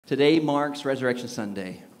Today marks Resurrection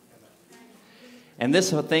Sunday. And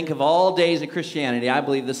this, think of all days in Christianity, I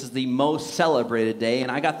believe this is the most celebrated day.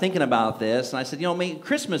 And I got thinking about this, and I said,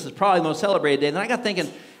 Christmas is probably the most celebrated day. And then I got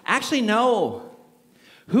thinking, actually, no.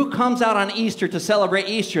 Who comes out on Easter to celebrate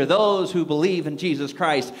Easter? Those who believe in Jesus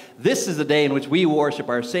Christ. This is the day in which we worship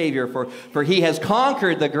our Savior, for He has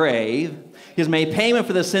conquered the grave. He has made payment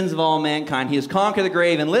for the sins of all mankind. He has conquered the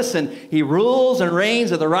grave. And listen, He rules and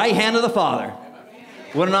reigns at the right hand of the Father.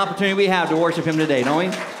 What an opportunity we have to worship Him today, don't we?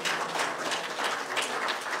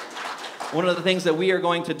 One of the things that we are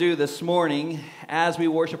going to do this morning as we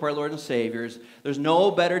worship our Lord and Savior, there's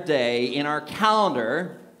no better day in our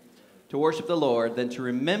calendar to worship the Lord than to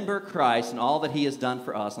remember Christ and all that He has done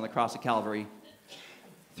for us on the cross of Calvary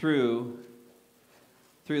through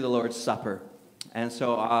the Lord's Supper. And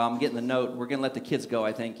so I'm getting the note. We're going to let the kids go,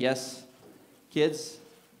 I think. Yes? Kids,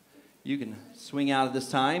 you can swing out at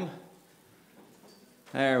this time.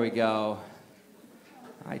 There we go.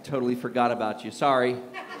 I totally forgot about you. Sorry.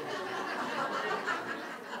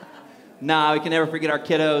 Nah, we can never forget our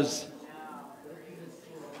kiddos.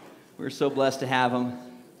 We're so blessed to have them.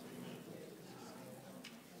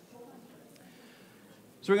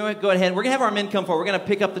 So we're going to go ahead. We're going to have our men come forward. We're going to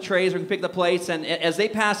pick up the trays. We're going to pick the plates. And as they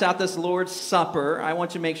pass out this Lord's Supper, I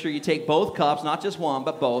want you to make sure you take both cups, not just one,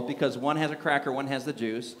 but both, because one has a cracker, one has the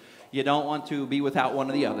juice. You don't want to be without one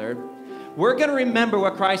or the other. We're going to remember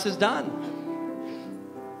what Christ has done.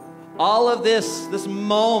 All of this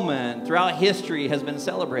moment throughout history has been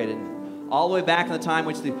celebrated. All the way back in the time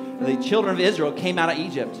which the children of Israel came out of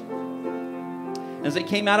Egypt. As they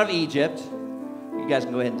came out of Egypt, you guys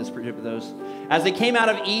can go ahead and distribute those. As they came out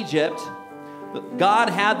of Egypt, God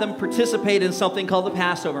had them participate in something called the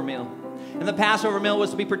Passover meal. And the Passover meal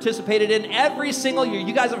was to be participated in every single year.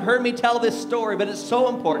 You guys have heard me tell this story, but it's so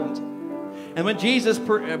important. And when Jesus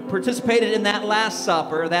participated in that Last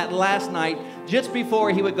Supper, that last night, just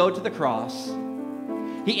before He would go to the cross,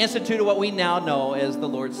 He instituted what we now know as the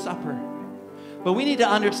Lord's Supper. But we need to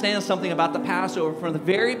understand something about the Passover from the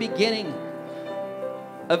very beginning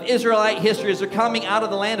of Israelite history. As they're coming out of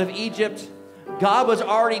the land of Egypt, God was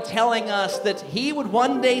already telling us that He would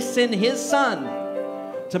one day send His Son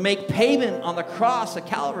to make payment on the cross of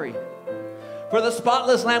Calvary. For the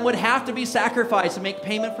spotless lamb would have to be sacrificed to make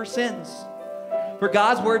payment for sins. For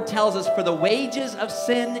God's word tells us, for the wages of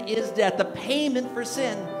sin is death. The payment for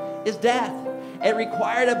sin is death. It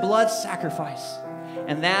required a blood sacrifice.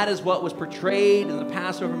 And that is what was portrayed in the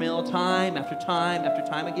Passover meal time after time after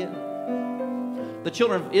time again. The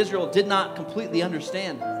children of Israel did not completely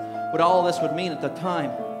understand what all this would mean at the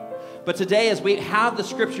time. But today, as we have the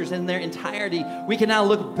scriptures in their entirety, we can now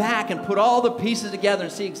look back and put all the pieces together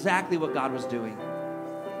and see exactly what God was doing.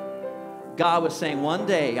 God was saying, one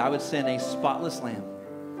day I would send a spotless lamb,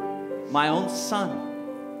 my own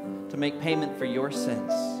Son, to make payment for your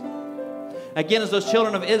sins. Again, as those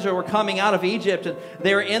children of Israel were coming out of Egypt, and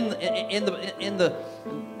they were in the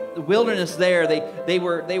wilderness there, they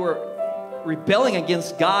were rebelling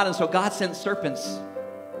against God, and so God sent serpents.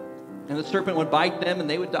 And the serpent would bite them, and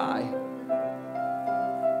they would die.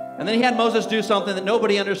 And then He had Moses do something that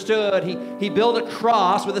nobody understood. He built a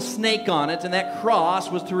cross with a snake on it, and that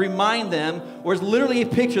cross was to remind them, or is literally a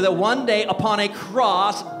picture that one day upon a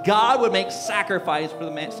cross, God would make sacrifice for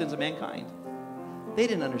the sins of mankind. They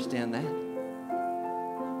didn't understand that.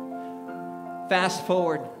 Fast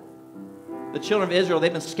forward, the children of Israel,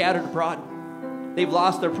 they've been scattered abroad. They've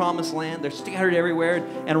lost their promised land. They're scattered everywhere,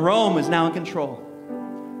 and Rome is now in control.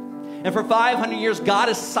 And for 500 years, God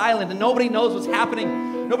is silent, and nobody knows what's happening.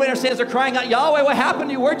 Nobody understands. They're crying out, Yahweh, what happened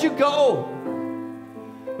to you? Where'd you go?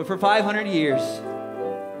 But for 500 years,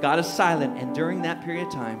 God is silent, and during that period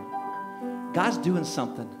of time, God's doing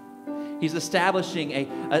something. He's establishing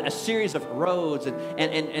a series of roads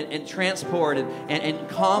and transport and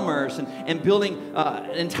commerce and building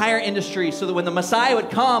an entire industry so that when the Messiah would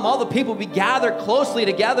come, all the people would be gathered closely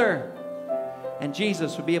together. And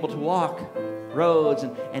Jesus would be able to walk roads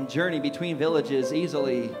and journey between villages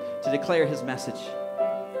easily to declare His message.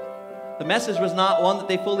 The message was not one that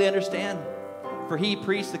they fully understand, for He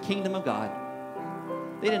preached the kingdom of God.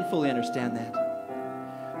 They didn't fully understand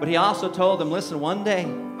that. But He also told them, listen, one day,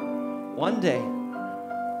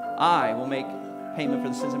 I will make payment for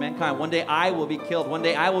the sins of mankind. One day I will be killed. One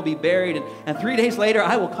day I will be buried. And 3 days later,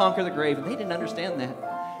 I will conquer the grave. And they didn't understand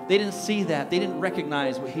that. They didn't see that. They didn't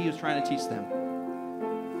recognize what He was trying to teach them.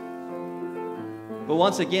 But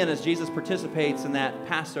once again, as Jesus participates in that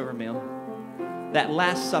Passover meal, that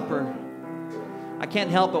Last Supper, I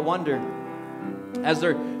can't help but wonder, as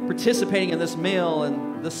they're participating in this meal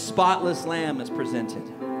and the spotless lamb is presented,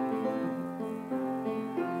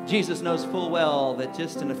 Jesus knows full well that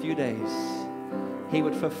just in a few days, he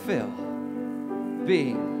would fulfill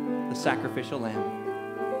being the sacrificial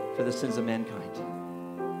lamb for the sins of mankind.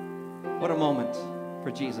 What a moment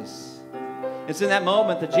for Jesus. It's in that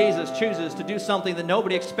moment that Jesus chooses to do something that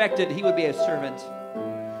nobody expected. He would be a servant.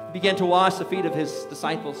 He began to wash the feet of his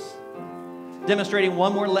disciples, demonstrating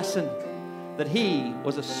one more lesson, that he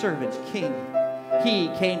was a servant king. He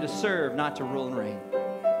came to serve, not to rule and reign.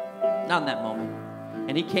 Not in that moment.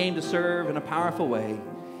 And he came to serve in a powerful way.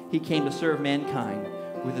 He came to serve mankind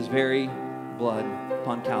with his very blood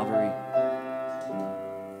upon Calvary.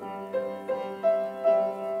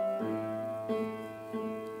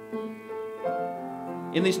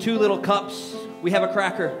 In these two little cups, we have a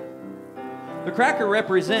cracker. The cracker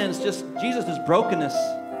represents just Jesus' brokenness.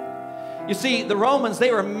 You see, the Romans,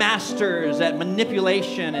 they were masters at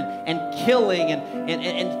manipulation and killing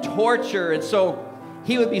and torture. And so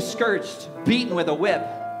he would be scourged, beaten with a whip,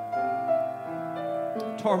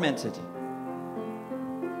 tormented.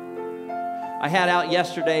 I had out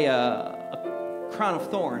yesterday a crown of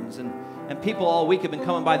thorns, and people all week have been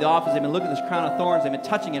coming by the office. They've been looking at this crown of thorns. They've been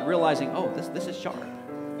touching it, realizing, oh, this is sharp.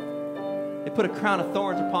 They put a crown of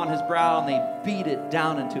thorns upon his brow, and they beat it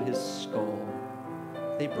down into his skull.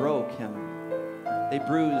 They broke him. They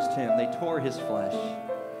bruised him. They tore his flesh.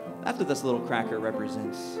 That's what this little cracker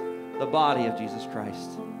represents, the body of Jesus Christ.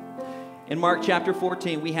 In Mark chapter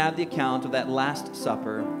 14, we have the account of that Last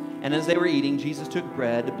Supper. And as they were eating, Jesus took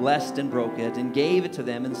bread, blessed and broke it, and gave it to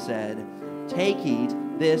them and said, "Take, eat,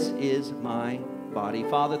 this is my body."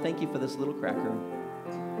 Father, thank you for this little cracker.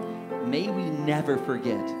 May we never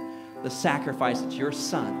forget the sacrifice that your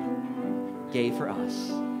Son gave for us.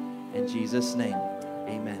 In Jesus' name,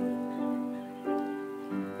 amen.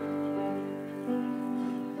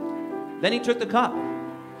 Then he took the cup,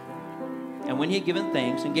 and when he had given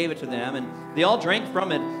thanks and gave it to them, and they all drank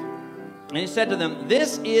from it, and he said to them,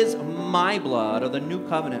 "This is my blood of the new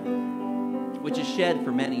covenant, which is shed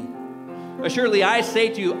for many. Assuredly, I say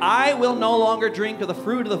to you, I will no longer drink of the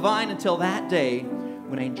fruit of the vine until that day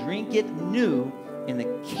when I drink it new in the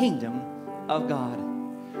kingdom of God."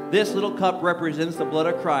 This little cup represents the blood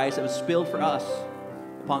of Christ that was spilled for us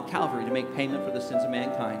upon Calvary to make payment for the sins of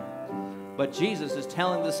mankind. But Jesus is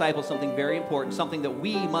telling the disciples something very important, something that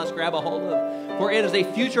we must grab a hold of. For it is a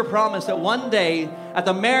future promise that one day at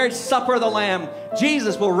the marriage supper of the Lamb,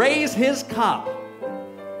 Jesus will raise his cup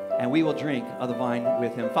and we will drink of the wine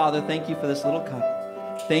with him. Father, thank you for this little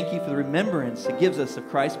cup. Thank you for the remembrance it gives us of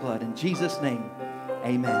Christ's blood. In Jesus' name,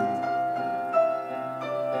 amen.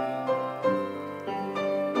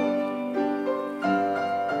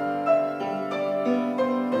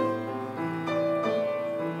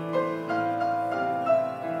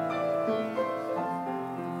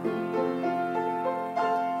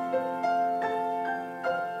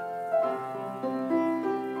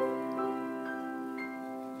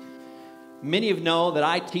 Many of you know that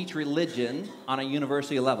I teach religion on a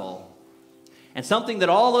university level. And something that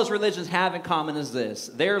all those religions have in common is this: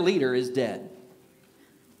 their leader is dead.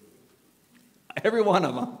 Every one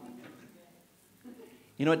of them.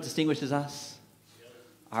 You know what distinguishes us?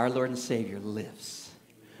 Our Lord and Savior lives.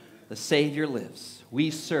 The Savior lives.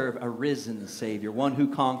 We serve a risen Savior, one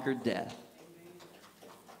who conquered death.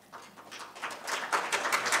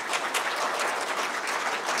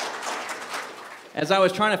 As I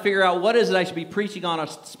was trying to figure out what is it I should be preaching on or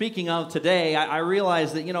speaking of today, I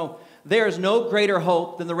realized that, there is no greater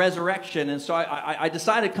hope than the resurrection. And so I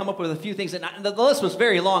decided to come up with a few things. And the list was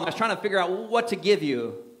very long. I was trying to figure out what to give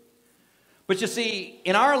you. But you see,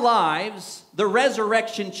 in our lives, the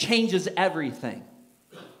resurrection changes everything.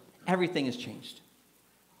 Everything has changed.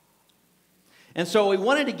 And so we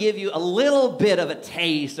wanted to give you a little bit of a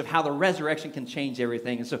taste of how the resurrection can change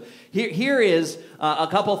everything. And so here is a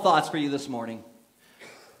couple thoughts for you this morning.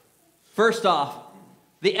 First off,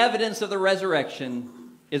 the evidence of the resurrection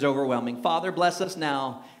is overwhelming. Father, bless us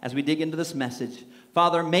now as we dig into this message.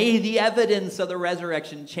 Father, may the evidence of the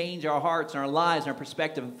resurrection change our hearts and our lives and our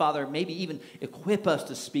perspective. And Father, maybe even equip us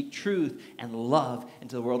to speak truth and love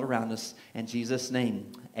into the world around us. In Jesus'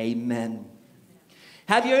 name, amen.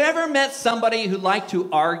 Have you ever met somebody who liked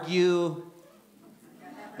to argue?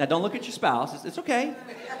 Now, don't look at your spouse. It's okay.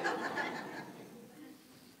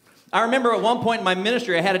 I remember at one point in my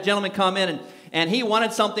ministry, I had a gentleman come in, and he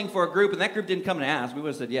wanted something for a group, and that group didn't come and ask. We would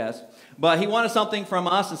have said yes. But he wanted something from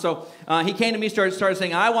us, and so he came to me, started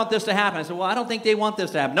saying, "I want this to happen." I said, "Well, I don't think they want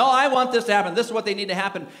this to happen." "No, I want this to happen. This is what they need to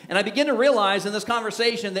happen." And I began to realize in this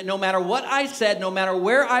conversation that no matter what I said, no matter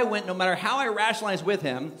where I went, no matter how I rationalized with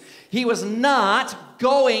him, he was not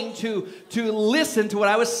going to listen to what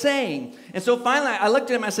I was saying. And so finally, I looked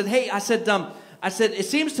at him, I said, "Hey," I said, I said, it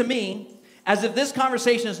seems to me as if this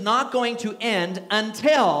conversation is not going to end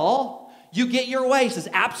until you get your way. He says,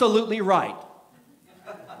 absolutely right.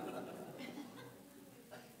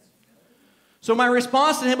 So my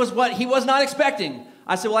response to him was what he was not expecting.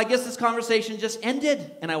 I said, well, I guess this conversation just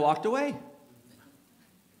ended. And I walked away.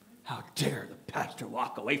 How dare the pastor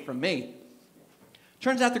walk away from me?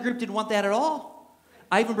 Turns out the group didn't want that at all.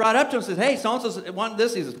 I even brought it up to him and said, hey, so-and-so wanted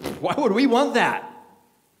this. He says, why would we want that?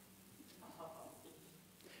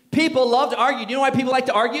 People love to argue. Do you know why people like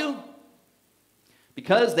to argue?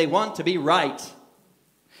 Because they want to be right.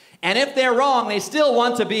 And if they're wrong, they still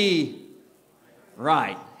want to be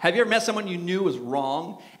right. Have you ever met someone you knew was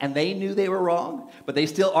wrong, and they knew they were wrong, but they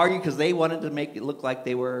still argued because they wanted to make it look like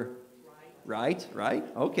they were right? Right?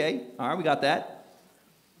 Okay. All right, we got that.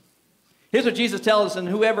 Here's what Jesus tells us, and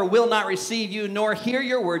whoever will not receive you nor hear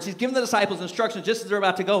your words, he's given the disciples instructions just as they're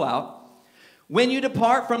about to go out. When you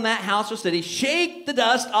depart from that house or city, shake the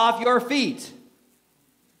dust off your feet.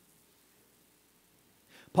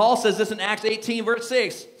 Paul says this in Acts 18, verse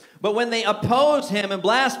 6. But when they opposed him and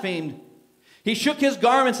blasphemed, he shook his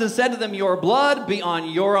garments and said to them, your blood be on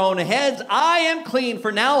your own heads. I am clean.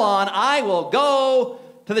 From now on, I will go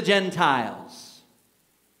to the Gentiles.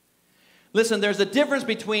 Listen, there's a difference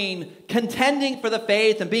between contending for the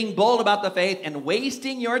faith and being bold about the faith and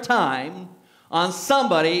wasting your time on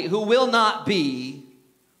somebody who will not be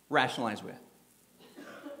rationalized with.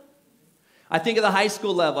 I think of the high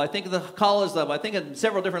school level. I think of the college level. I think of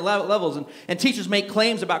several different levels. And teachers make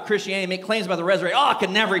claims about Christianity, make claims about the resurrection. Oh, it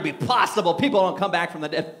can never be possible. People don't come back from the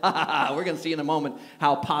dead. We're going to see in a moment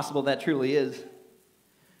how possible that truly is.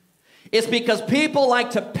 It's because people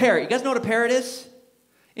like to parrot. You guys know what a parrot is?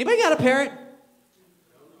 Anybody got a parrot?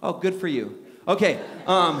 Oh, good for you. Okay.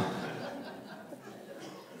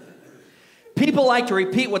 People like to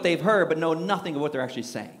repeat what they've heard but know nothing of what they're actually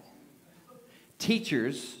saying.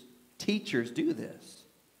 Teachers do this,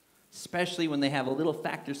 especially when they have a little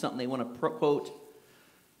fact or something they want to quote.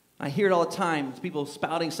 I hear it all the time, people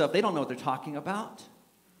spouting stuff. They don't know what they're talking about,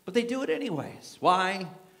 but they do it anyways. Why?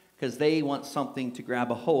 Because they want something to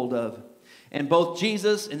grab a hold of. And both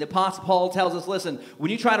Jesus and the Apostle Paul tells us, listen,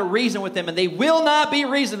 when you try to reason with them and they will not be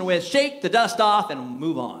reasoned with, shake the dust off and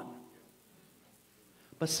move on.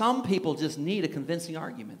 But some people just need a convincing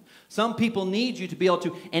argument. Some people need you to be able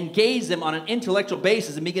to engage them on an intellectual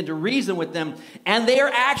basis and begin to reason with them. And they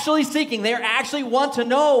are actually seeking. They actually want to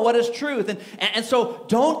know what is truth. And so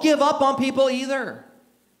don't give up on people either.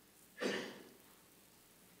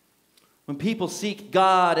 When people seek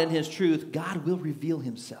God and his truth, God will reveal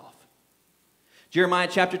himself. Jeremiah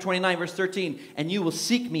chapter 29, verse 13. And you will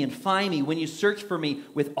seek me and find me when you search for me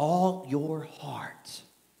with all your heart.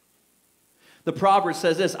 The proverb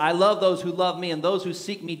says this, I love those who love me, and those who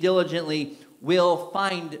seek me diligently will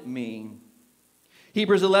find me.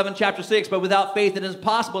 Hebrews 11, chapter 6, but without faith it is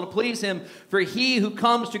impossible to please him, for he who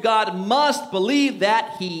comes to God must believe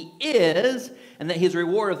that he is, and that he is a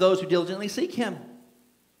reward of those who diligently seek him.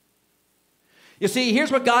 You see,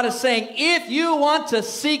 here's what God is saying. If you want to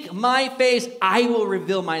seek my face, I will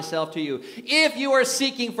reveal myself to you. If you are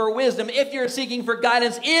seeking for wisdom, if you're seeking for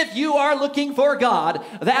guidance, if you are looking for God,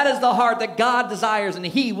 that is the heart that God desires, and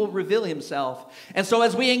he will reveal himself. And so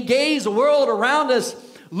as we engage the world around us,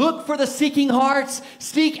 look for the seeking hearts.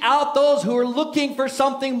 Seek out those who are looking for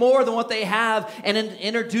something more than what they have, and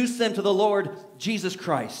introduce them to the Lord Jesus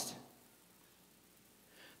Christ.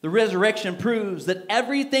 The resurrection proves that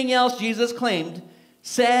everything else Jesus claimed,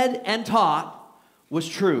 said, and taught was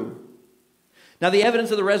true. Now, the evidence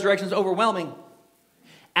of the resurrection is overwhelming.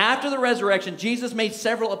 After the resurrection, Jesus made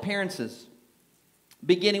several appearances,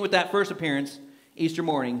 beginning with that first appearance, Easter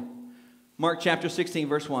morning. Mark chapter 16,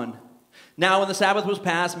 verse 1. Now, when the Sabbath was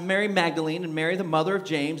past, Mary Magdalene and Mary, the mother of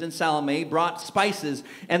James, and Salome brought spices,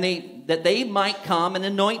 and that they might come and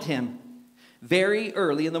anoint him. Very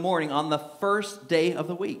early in the morning on the first day of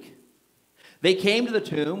the week. They came to the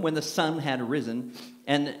tomb when the sun had risen,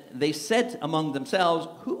 and they said among themselves,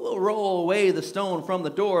 who will roll away the stone from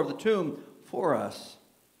the door of the tomb for us?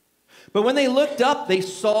 But when they looked up, they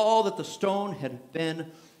saw that the stone had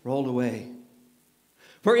been rolled away.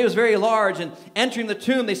 For it was very large, and entering the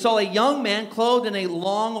tomb, they saw a young man clothed in a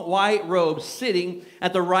long white robe sitting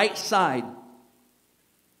at the right side.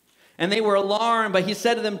 And they were alarmed, but he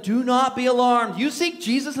said to them, do not be alarmed. You seek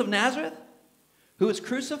Jesus of Nazareth, who is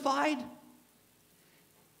crucified?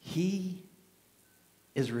 He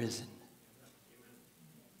is risen.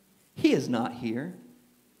 He is not here.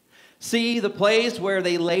 See the place where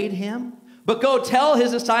they laid him? But go tell his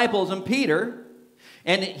disciples and Peter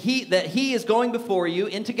that he is going before you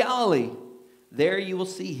into Galilee. There you will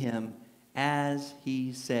see him as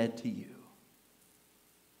he said to you.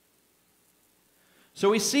 So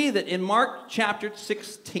we see that in Mark chapter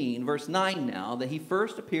 16, verse 9 now, that he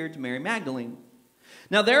first appeared to Mary Magdalene.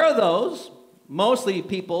 Now there are those, mostly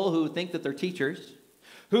people who think that they're teachers,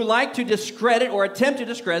 who like to discredit or attempt to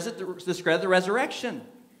discredit the resurrection.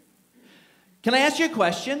 Can I ask you a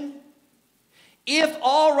question? If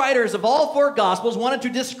all writers of all four Gospels wanted to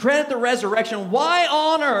discredit the resurrection, why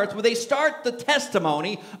on earth would they start the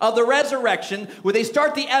testimony of the resurrection, would they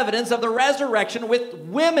start the evidence of the resurrection with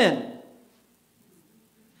women?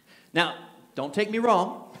 Now, don't take me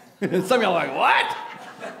wrong. Some of you are like, what?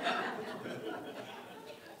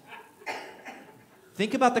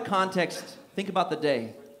 Think about the context. Think about the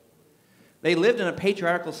day. They lived in a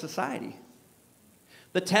patriarchal society.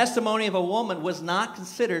 The testimony of a woman was not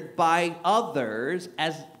considered by others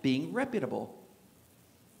as being reputable.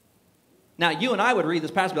 Now, you and I would read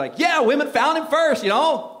this passage and be like, yeah, women found him first, you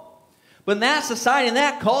know. But in that society, in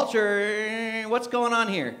that culture, what's going on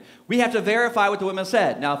here? We have to verify what the women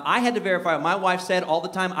said. Now, if I had to verify what my wife said all the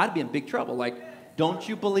time, I'd be in big trouble. Like, don't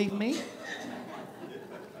you believe me?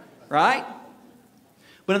 Right?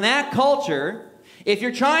 But in that culture, if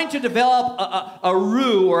you're trying to develop a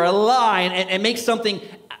ruse or a lie and make something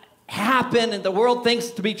happen and the world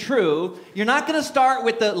thinks to be true, you're not going to start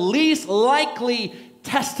with the least likely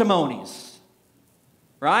testimonies.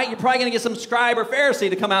 Right? You're probably going to get some scribe or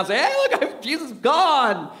Pharisee to come out and say, hey, look, Jesus is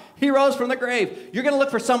gone. He rose from the grave. You're going to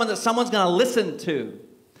look for someone that someone's going to listen to.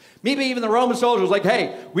 Maybe even the Roman soldier was like,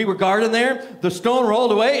 hey, we were guarding there. The stone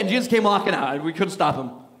rolled away and Jesus came walking out. We couldn't stop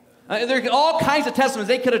him. There are all kinds of testimonies.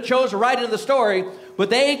 They could have chose to write into the story,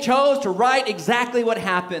 but they chose to write exactly what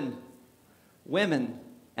happened. Women.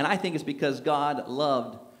 And I think it's because God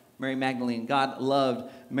loved Mary Magdalene. God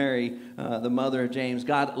loved Mary, the mother of James.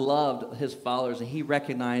 God loved his followers, and he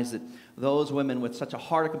recognized that those women with such a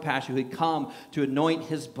heart of compassion who had come to anoint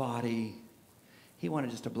his body, he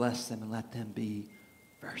wanted just to bless them and let them be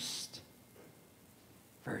first.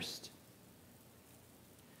 First.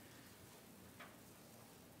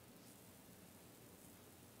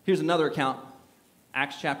 Here's another account,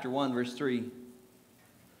 Acts chapter 1, verse 3.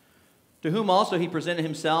 To whom also he presented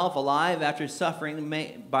himself alive after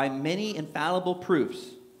suffering by many infallible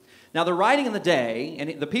proofs. Now the writing in the day,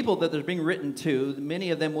 and the people that they're being written to,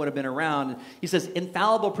 many of them would have been around. He says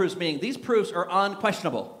infallible proofs, meaning these proofs are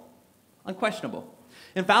unquestionable. Unquestionable.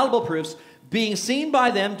 Infallible proofs being seen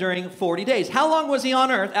by them during 40 days. How long was he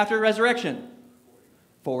on earth after the resurrection?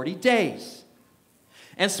 40 days.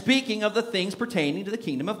 And speaking of the things pertaining to the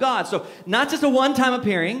kingdom of God. So not just a one-time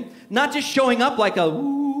appearing, not just showing up like a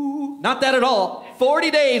woo, not that at all.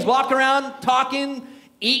 40 days, walking around, talking,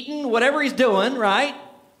 eating, whatever he's doing, right?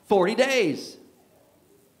 40 days.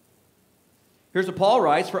 Here's what Paul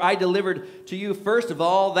writes, for I delivered to you first of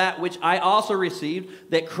all that which I also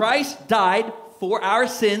received, that Christ died for our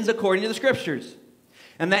sins according to the Scriptures,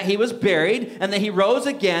 and that he was buried, and that he rose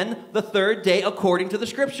again the third day according to the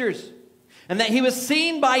Scriptures. And that he was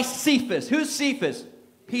seen by Cephas. Who's Cephas?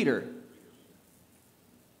 Peter.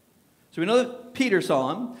 So we know that Peter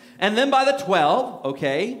saw him. And then by the 12,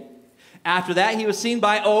 okay. After that, he was seen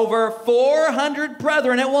by over 400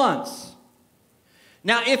 brethren at once.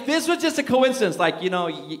 Now, if this was just a coincidence, like, you know,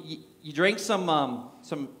 you drank some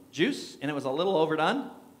juice and it was a little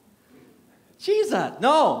overdone. Jesus,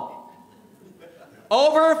 no.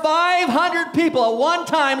 Over 500 people at one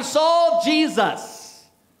time saw Jesus.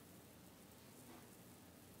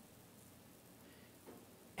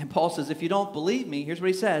 And Paul says, if you don't believe me, here's what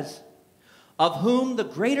he says. Of whom the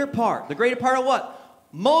greater part of what?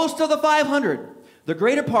 Most of the 500. The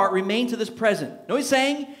greater part remain to this present. You know what he's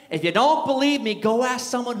saying? If you don't believe me, go ask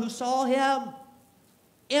someone who saw him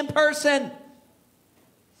in person.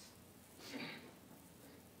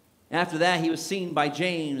 After that, he was seen by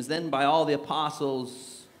James, then by all the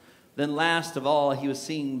apostles. Then last of all, he was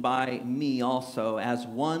seen by me also, as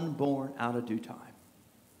one born out of due time.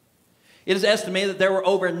 It is estimated that there were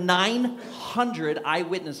over 900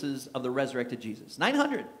 eyewitnesses of the resurrected Jesus.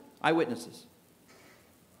 900 eyewitnesses.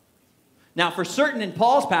 Now, for certain in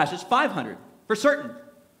Paul's passage, 500. For certain.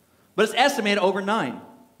 But it's estimated over 9.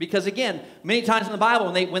 Because again, many times in the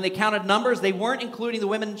Bible, when they counted numbers, they weren't including the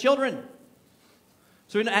women and children.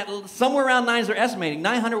 So somewhere around 9 they're estimating.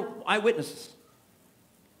 900 eyewitnesses.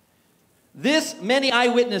 This many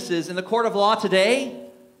eyewitnesses in the court of law today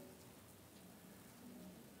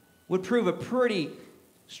would prove a pretty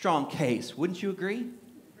strong case. Wouldn't you agree?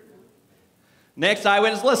 Next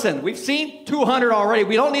eyewitness, listen, we've seen 200 already.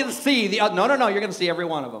 We don't need to see the other. No, you're going to see every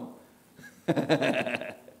one of them.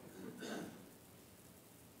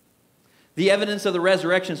 The evidence of the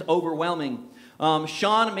resurrection is overwhelming.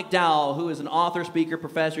 Sean McDowell, who is an author, speaker,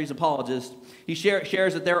 professor, he's an apologist, he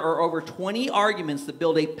shares that there are over 20 arguments that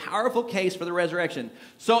build a powerful case for the resurrection.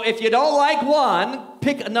 So if you don't like one,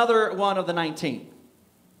 pick another one of the 19.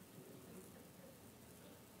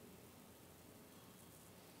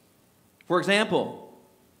 For example,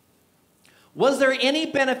 was there any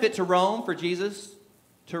benefit to Rome for Jesus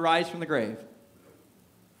to rise from the grave?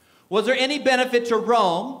 Was there any benefit to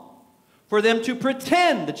Rome for them to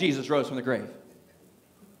pretend that Jesus rose from the grave?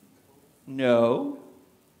 No.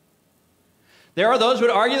 There are those who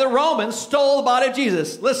would argue the Romans stole the body of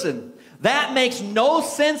Jesus. Listen, that makes no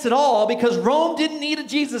sense at all because Rome didn't need a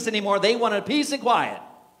Jesus anymore. They wanted peace and quiet.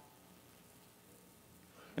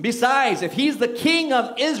 And besides, if he's the king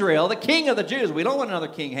of Israel, the king of the Jews, we don't want another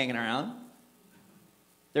king hanging around.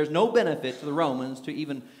 There's no benefit to the Romans to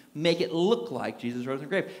even make it look like Jesus rose from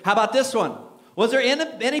the grave. How about this one? Was there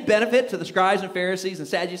any benefit to the scribes and Pharisees and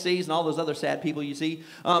Sadducees and all those other sad people you see?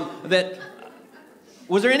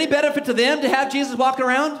 Was there any benefit to them to have Jesus walking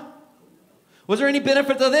around? Was there any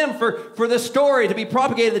benefit to them for this story to be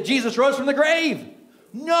propagated that Jesus rose from the grave?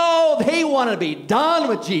 No, they wanted to be done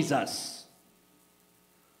with Jesus.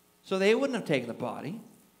 So they wouldn't have taken the body.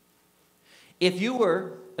 If you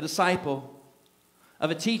were a disciple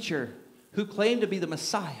of a teacher who claimed to be the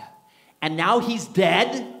Messiah and now he's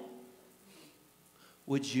dead,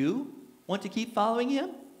 would you want to keep following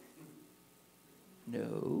him?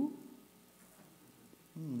 No.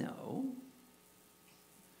 No.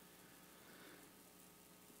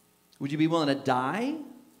 Would you be willing to die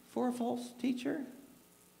for a false teacher?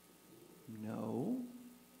 No.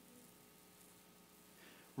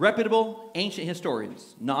 Reputable ancient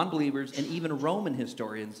historians, non-believers, and even Roman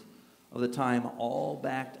historians of the time all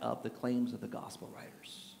backed up the claims of the gospel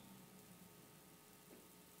writers.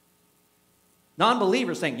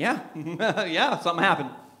 Non-believers saying, yeah, yeah, something happened.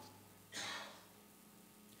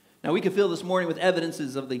 Now, we could fill this morning with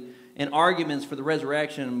evidences of and arguments for the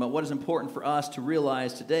resurrection, but what is important for us to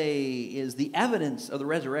realize today is the evidence of the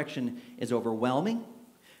resurrection is overwhelming,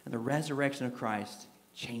 and the resurrection of Christ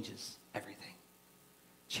changes everything.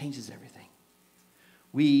 Changes everything.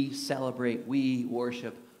 We celebrate, we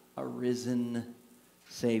worship a risen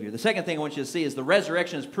Savior. The second thing I want you to see is the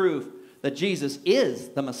resurrection is proof that Jesus is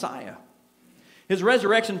the Messiah. His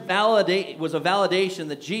resurrection was a validation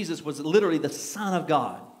that Jesus was literally the Son of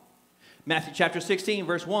God. Matthew chapter 16,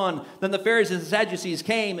 verse 1, then the Pharisees and Sadducees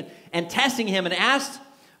came and testing him and asked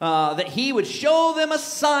that he would show them a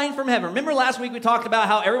sign from heaven. Remember last week we talked about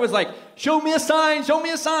how everyone's like, show me a sign, show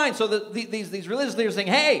me a sign. So these religious leaders saying,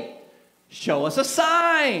 hey, show us a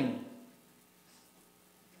sign.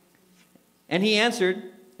 And he answered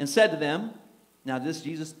and said to them, now this is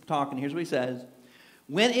Jesus talking, here's what he says.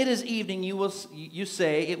 When it is evening, you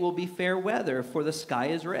say it will be fair weather, for the sky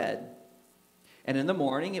is red. And in the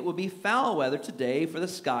morning it will be foul weather today, for the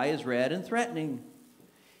sky is red and threatening.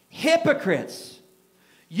 Hypocrites!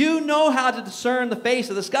 You know how to discern the face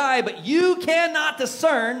of the sky, but you cannot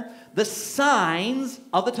discern the signs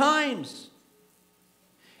of the times.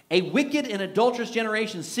 A wicked and adulterous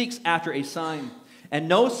generation seeks after a sign, and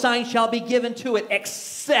no sign shall be given to it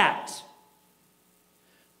except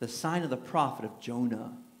the sign of the prophet of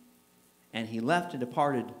Jonah. And he left and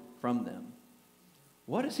departed from them.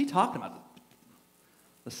 What is he talking about?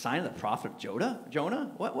 The sign of the prophet of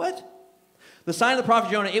Jonah? What? The sign of the prophet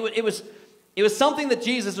Jonah, it was something that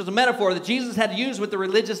Jesus, was a metaphor that Jesus had used with the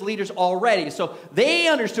religious leaders already. So they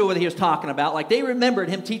understood what he was talking about. Like they remembered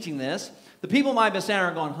him teaching this. The people might have been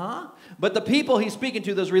standing there going, huh? But the people he's speaking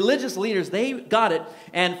to, those religious leaders, they got it.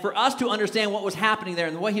 And for us to understand what was happening there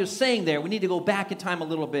and what he was saying there, we need to go back in time a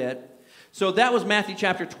little bit. So that was Matthew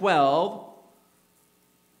chapter 12.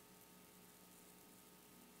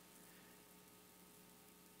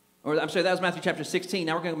 That was Matthew chapter 16.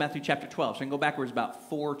 Now we're going to go to Matthew chapter 12. So we can go backwards about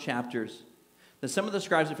 4 chapters. Then some of the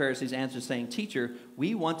scribes and Pharisees answered, saying, Teacher,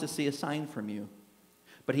 we want to see a sign from you.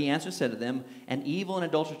 But he answered and said to them, an evil and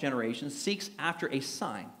adulterous generation seeks after a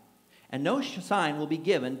sign, and no sign will be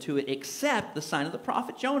given to it except the sign of the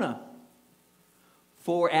prophet Jonah.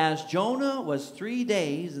 For as Jonah was 3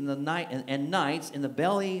 days and nights in the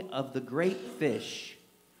belly of the great fish,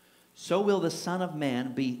 so will the Son of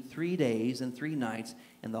Man be 3 days and 3 nights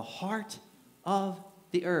in the heart of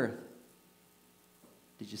the earth.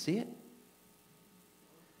 Did you see it?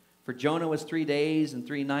 For Jonah was 3 days and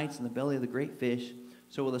 3 nights in the belly of the great fish,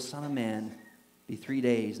 so will the Son of Man be 3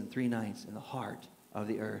 days and 3 nights in the heart of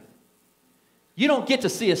the earth. You don't get to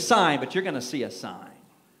see a sign, but you're going to see a sign.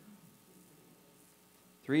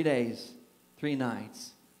 3 days, 3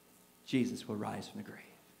 nights, Jesus will rise from the grave.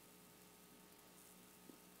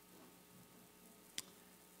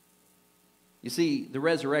 You see, the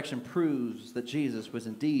resurrection proves that Jesus was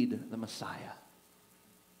indeed the Messiah.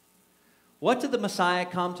 What did the Messiah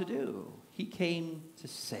come to do? He came to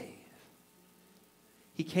save.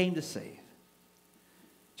 He came to save.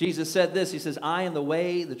 Jesus said this, he says, I am the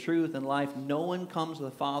way, the truth, and life. No one comes to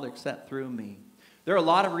the Father except through me. There are a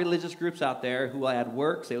lot of religious groups out there who will add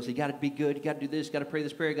works. They will say, you got to be good, you got to do this, you got to pray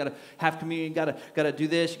this prayer, you got to have communion, you got to do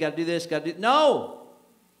this, you got to do this, you got to do... No!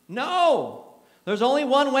 No! There's only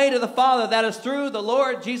one way to the Father, that is through the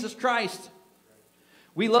Lord Jesus Christ.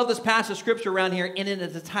 We love this passage of Scripture around here in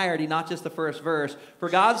its entirety, not just the first verse. For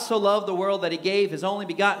God so loved the world that he gave his only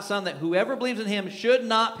begotten Son, that whoever believes in him should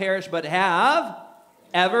not perish, but have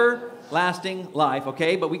everlasting life.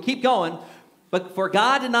 Okay, but we keep going. But for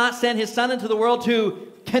God did not send his Son into the world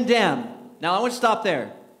to condemn. Now I want to stop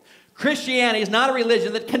there. Christianity is not a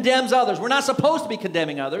religion that condemns others. We're not supposed to be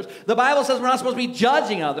condemning others. The Bible says we're not supposed to be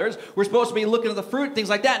judging others. We're supposed to be looking at the fruit, things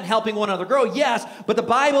like that, and helping one another grow. Yes, but the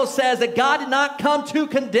Bible says that God did not come to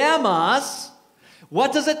condemn us.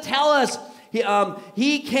 What does it tell us?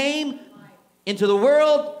 He came into the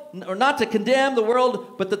world, or not to condemn the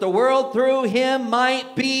world, but that the world through him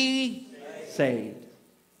might be saved.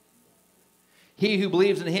 He who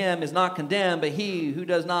believes in him is not condemned, but he who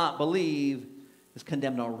does not believe is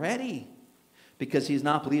condemned already, because he's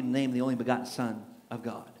not believed in the name of the only begotten Son of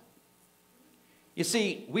God. You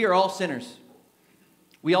see, we are all sinners.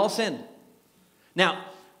 We all sinned. Now,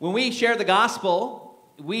 when we share the gospel,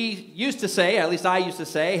 we used to say, at least I used to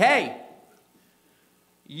say, hey,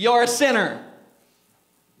 you're a sinner.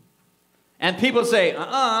 And people say,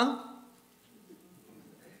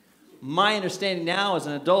 My understanding now as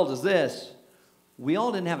an adult is this: we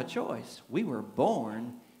all didn't have a choice. We were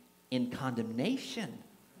born in condemnation.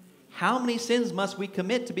 How many sins must we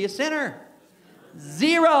commit to be a sinner?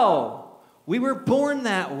 0. We were born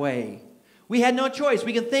that way. We had no choice.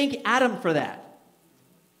 We can thank Adam for that.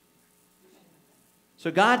 So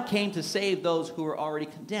God came to save those who were already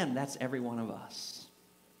condemned. That's every one of us.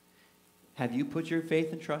 Have you put your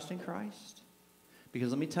faith and trust in Christ? Because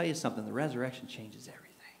let me tell you something, the resurrection changes everything.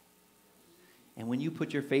 And when you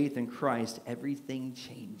put your faith in Christ, everything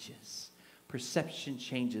changes. Perception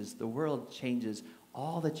changes. The world changes.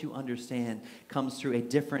 All that you understand comes through a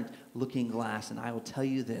different looking glass. And I will tell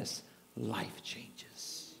you this, life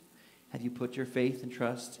changes. Have you put your faith and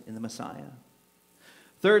trust in the Messiah?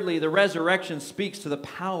 Thirdly, the resurrection speaks to the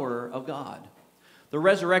power of God. The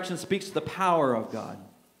resurrection speaks to the power of God.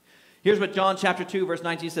 Here's what John chapter 2, verse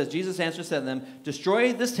 19 says. Jesus answered, said to them,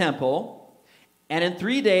 destroy this temple, and in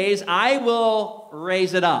 3 days I will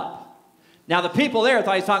raise it up. Now, the people there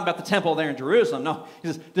thought he was talking about the temple there in Jerusalem. No, he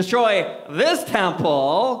says, destroy this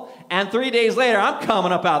temple, and 3 days later, I'm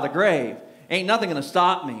coming up out of the grave. Ain't nothing going to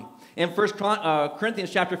stop me. In 1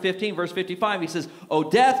 Corinthians chapter 15, verse 55, he says, O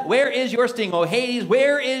death, where is your sting? O Hades,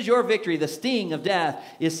 where is your victory? The sting of death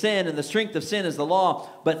is sin, and the strength of sin is the law.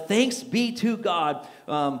 But thanks be to God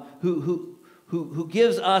who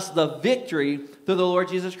gives us the victory through the Lord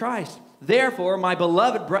Jesus Christ. Therefore, my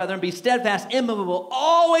beloved brethren, be steadfast, immovable,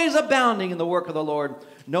 always abounding in the work of the Lord,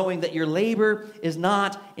 knowing that your labor is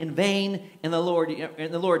not in vain in the Lord.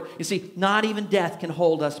 You see, not even death can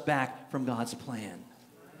hold us back from God's plan.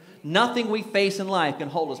 Nothing we face in life can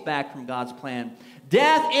hold us back from God's plan.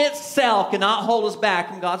 Death itself cannot hold us back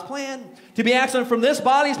from God's plan. To be absent from this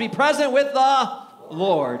body is to be present with the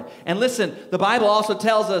Lord. And listen, the Bible also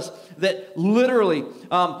tells us that literally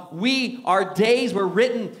our days were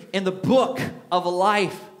written in the book of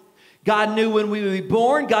life. God knew when we would be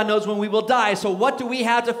born. God knows when we will die. So what do we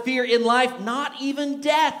have to fear in life? Not even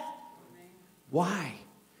death. Why?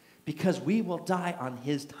 Because we will die on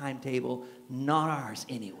his timetable, not ours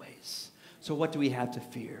anyways. So what do we have to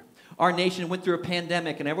fear? Our nation went through a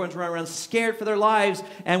pandemic and everyone's running around scared for their lives.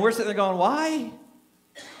 And we're sitting there going, why?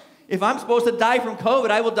 If I'm supposed to die from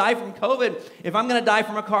COVID, I will die from COVID. If I'm going to die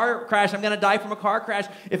from a car crash, I'm going to die from a car crash.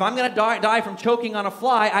 If I'm going to die from choking on a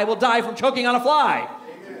fly, I will die from choking on a fly.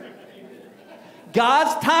 Amen.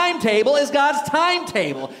 God's timetable is God's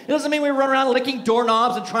timetable. It doesn't mean we run around licking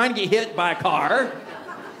doorknobs and trying to get hit by a car.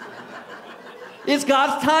 It's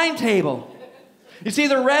God's timetable. You see,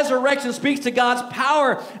 the resurrection speaks to God's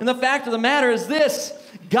power. And the fact of the matter is this: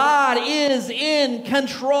 God is in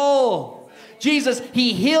control. Jesus,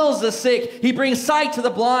 he heals the sick. He brings sight to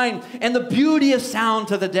the blind and the beauty of sound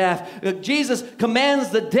to the deaf. Jesus commands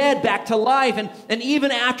the dead back to life. And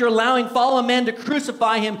even after allowing fallen men to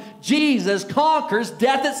crucify him, Jesus conquers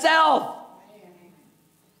death itself.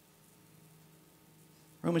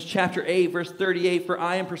 Romans chapter 8, verse 38, for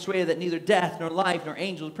I am persuaded that neither death, nor life, nor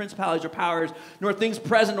angels, principalities, or powers, nor things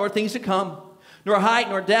present, nor things to come, Nor height,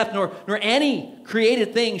 nor depth, nor any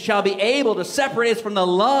created thing shall be able to separate us from the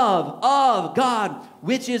love of God,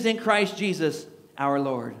 which is in Christ Jesus our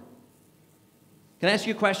Lord. Can I ask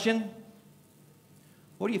you a question?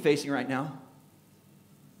 What are you facing right now?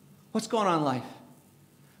 What's going on in life?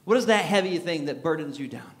 What is that heavy thing that burdens you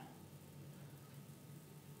down?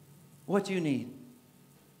 What do you need?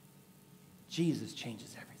 Jesus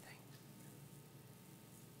changes everything.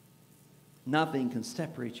 Nothing can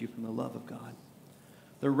separate you from the love of God.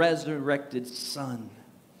 The resurrected Son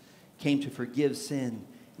came to forgive sin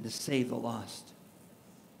and to save the lost.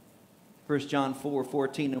 1 John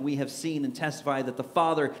 4:14, and we have seen and testified that the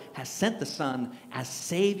Father has sent the Son as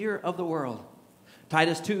Savior of the world.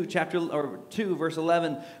 Titus 2, verse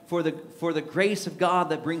 11, for the grace of God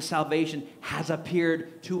that brings salvation has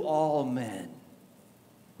appeared to all men.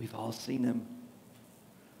 We've all seen him.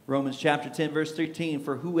 Romans chapter 10, verse 13,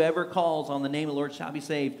 for whoever calls on the name of the Lord shall be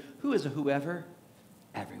saved. Who is a whoever?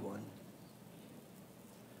 Everyone.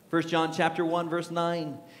 1 John chapter 1, verse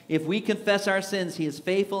 9, if we confess our sins, he is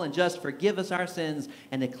faithful and just to forgive us our sins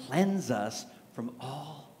and to cleanse us from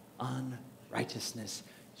all unrighteousness.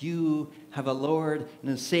 You have a Lord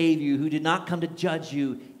and a Savior who did not come to judge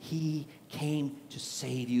you. He came to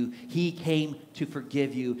save you. He came to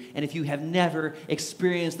forgive you. And if you have never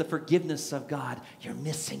experienced the forgiveness of God, you're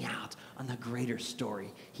missing out on the greater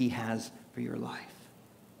story he has for your life.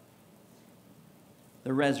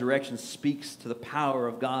 The resurrection speaks to the power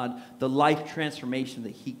of God, the life transformation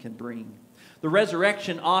that he can bring. The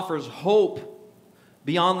resurrection offers hope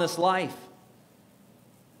beyond this life.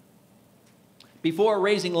 Before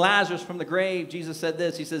raising Lazarus from the grave, Jesus said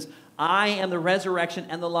this. He says, I am the resurrection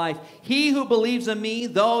and the life. He who believes in me,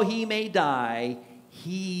 though he may die,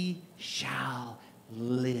 he shall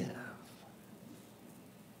live.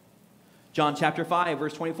 John chapter 5,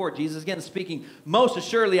 verse 24, Jesus again speaking, most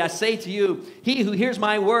assuredly I say to you, he who hears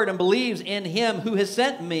my word and believes in him who has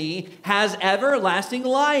sent me has everlasting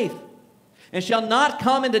life, and shall not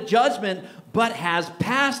come into judgment, but has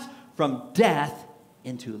passed from death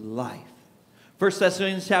into life. 1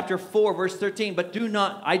 Thessalonians chapter 4, verse 13, but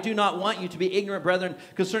I do not want you to be ignorant, brethren,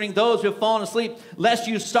 concerning those who have fallen asleep, lest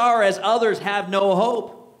you sorrow as others have no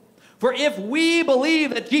hope. For if we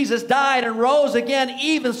believe that Jesus died and rose again,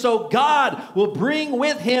 even so God will bring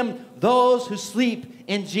with him those who sleep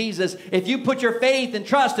in Jesus. If you put your faith and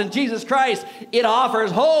trust in Jesus Christ, it offers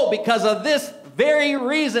hope because of this very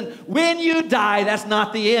reason. When you die, that's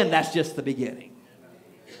not the end, that's just the beginning.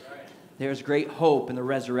 There's great hope in the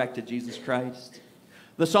resurrected Jesus Christ.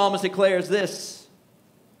 The psalmist declares this,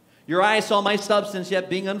 your eyes saw my substance yet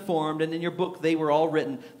being unformed, and in your book they were all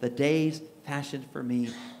written, the days fashioned for me,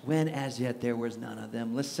 when as yet there was none of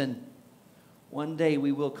them. Listen, one day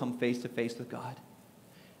we will come face to face with God.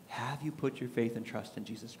 Have you put your faith and trust in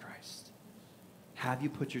Jesus Christ? Have you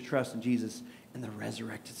put your trust in Jesus and the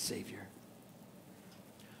resurrected Savior?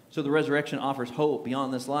 So the resurrection offers hope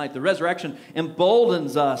beyond this life. The resurrection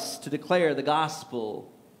emboldens us to declare the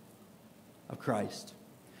gospel of Christ.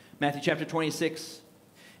 Matthew chapter 26,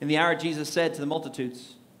 in the hour Jesus said to the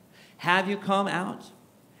multitudes, have you come out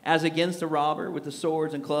as against a robber with the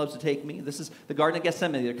swords and clubs to take me? This is the Garden of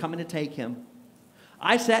Gethsemane. They're coming to take him.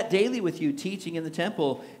 I sat daily with you teaching in the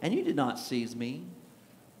temple, and you did not seize me.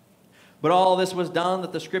 But all this was done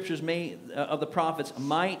that the scriptures of the prophets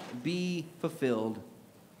might be fulfilled.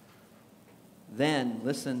 Then,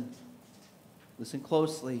 listen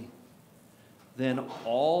closely. Then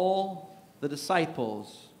all the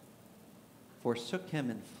disciples forsook him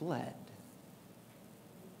and fled.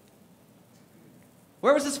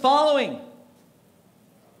 Where was this following?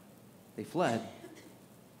 They fled. In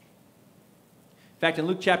fact, in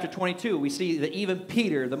Luke chapter 22, we see that even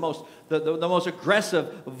Peter, the most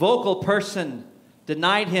aggressive, vocal person,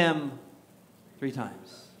 denied him 3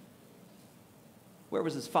 times. Where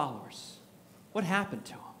was his followers? What happened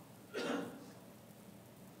to him?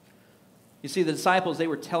 You see, the disciples, they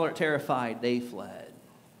were terrified. They fled.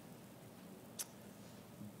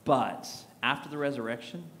 But after the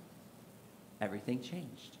resurrection, everything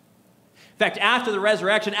changed. In fact, after the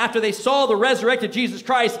resurrection, after they saw the resurrected Jesus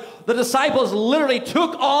Christ, the disciples literally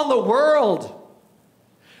took on the world.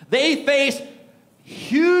 They faced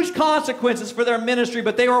huge consequences for their ministry,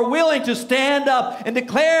 but they were willing to stand up and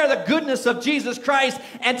declare the goodness of Jesus Christ.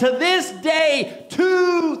 And to this day,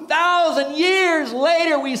 2,000 years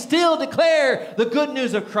later, we still declare the good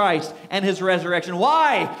news of Christ and his resurrection.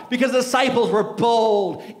 Why? Because the disciples were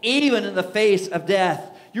bold, even in the face of death.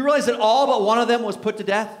 You realize that all but one of them was put to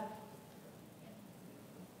death?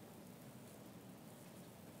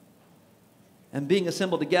 And being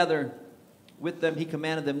assembled together, with them, he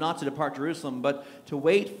commanded them not to depart Jerusalem, but to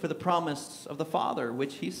wait for the promise of the Father,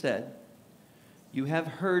 which he said, "You have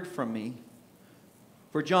heard from me.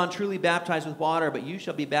 For John truly baptized with water, but you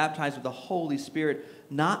shall be baptized with the Holy Spirit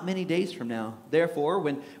not many days from now." Therefore,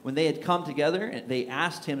 when they had come together, they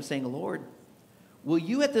asked him, saying, "Lord, will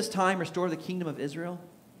you at this time restore the kingdom of Israel?"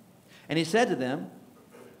 And he said to them,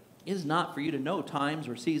 "It is not for you to know times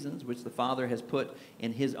or seasons which the Father has put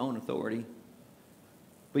in his own authority.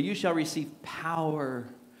 But you shall receive power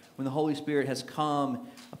when the Holy Spirit has come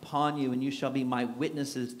upon you, and you shall be my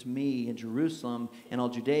witnesses to me in Jerusalem and all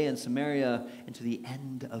Judea and Samaria and to the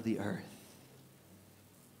end of the earth."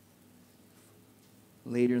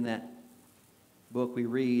 Later in that book we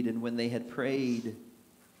read, "And when they had prayed,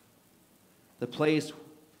 the place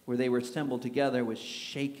where they were assembled together was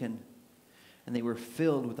shaken, and they were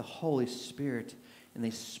filled with the Holy Spirit, and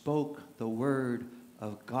they spoke the word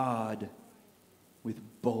of God with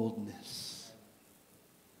boldness."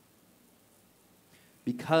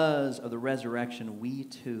 Because of the resurrection, we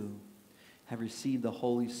too have received the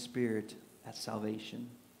Holy Spirit at salvation.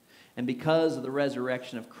 And because of the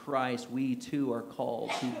resurrection of Christ, we too are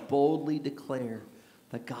called to boldly declare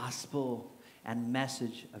the gospel and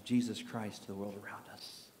message of Jesus Christ to the world around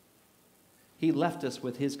us. He left us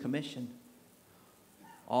with his commission.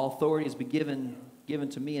 "All authority has been given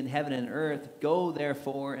to me in heaven and earth. Go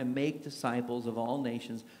therefore and make disciples of all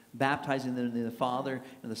nations, baptizing them in the Father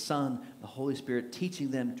and the Son and the Holy Spirit,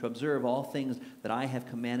 teaching them to observe all things that I have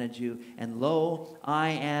commanded you. And lo,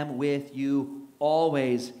 I am with you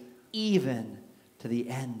always, even to the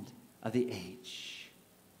end of the age."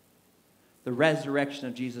 The resurrection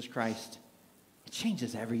of Jesus Christ, it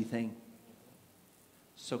changes everything.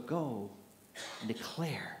 So go and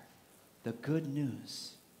declare the good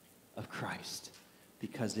news of Christ,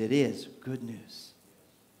 because it is good news.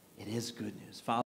 It is good news. Father,